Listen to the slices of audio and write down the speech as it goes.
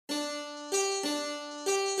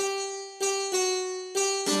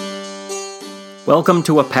Welcome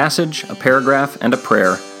to A Passage, a Paragraph, and a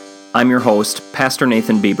Prayer. I'm your host, Pastor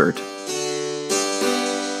Nathan Biebert.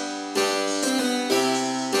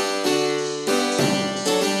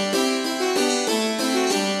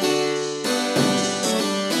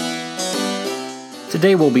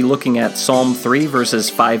 Today we'll be looking at Psalm 3, verses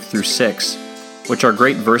 5 through 6, which are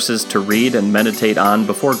great verses to read and meditate on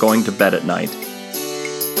before going to bed at night.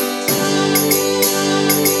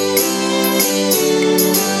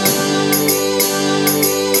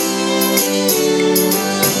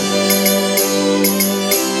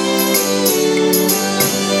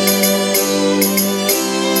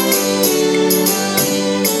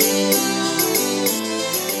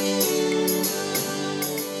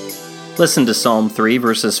 Listen to Psalm 3,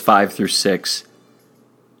 verses 5 through 6.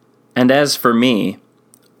 And as for me,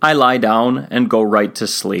 I lie down and go right to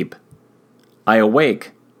sleep. I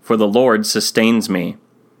awake, for the Lord sustains me.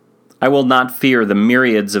 I will not fear the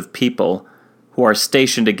myriads of people who are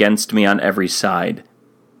stationed against me on every side.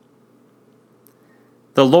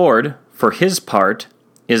 The Lord, for his part,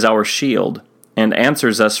 is our shield, and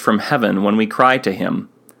answers us from heaven when we cry to him.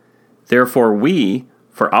 Therefore we,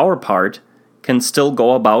 for our part, can still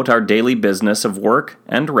go about our daily business of work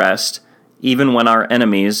and rest, even when our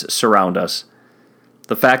enemies surround us.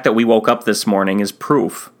 The fact that we woke up this morning is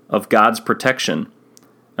proof of God's protection.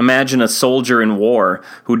 Imagine a soldier in war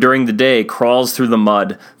who during the day crawls through the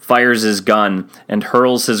mud, fires his gun, and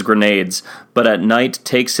hurls his grenades, but at night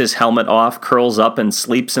takes his helmet off, curls up, and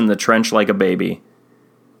sleeps in the trench like a baby.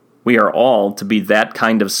 We are all to be that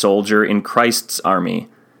kind of soldier in Christ's army,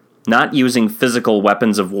 not using physical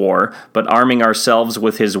weapons of war, but arming ourselves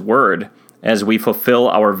with his word as we fulfill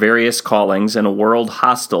our various callings in a world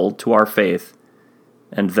hostile to our faith.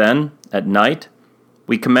 And then, at night,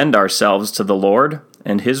 we commend ourselves to the Lord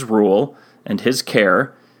and his rule and his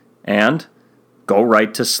care, and go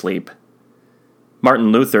right to sleep.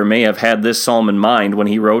 Martin Luther may have had this psalm in mind when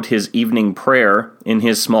he wrote his evening prayer in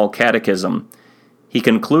his small catechism. He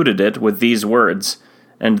concluded it with these words,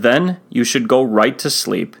 "And then you should go right to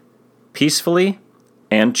sleep, peacefully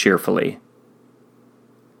and cheerfully."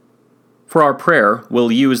 For our prayer,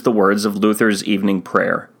 we'll use the words of Luther's evening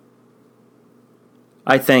prayer.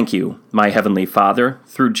 I thank you, my heavenly Father,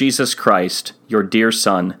 through Jesus Christ, your dear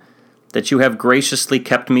Son, that you have graciously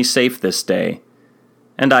kept me safe this day.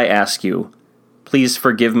 And I ask you, please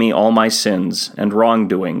forgive me all my sins and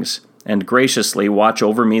wrongdoings, and graciously watch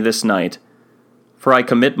over me this night. For I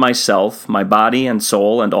commit myself, my body and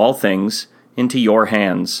soul and all things, into your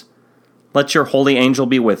hands. Let your holy angel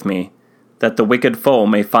be with me, that the wicked foe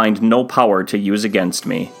may find no power to use against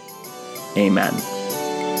me. Amen.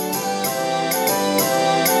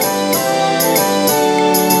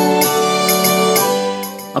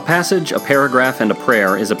 A Passage, a Paragraph, and a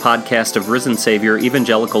Prayer is a podcast of Risen Savior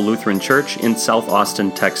Evangelical Lutheran Church in South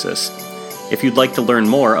Austin, Texas. If you'd like to learn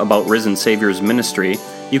more about Risen Savior's ministry,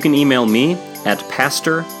 you can email me at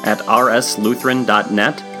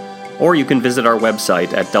pastor@rslutheran.net, or you can visit our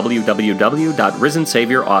website at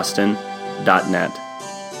www.risensaviораustin.net.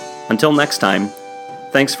 Until next time,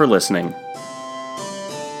 thanks for listening.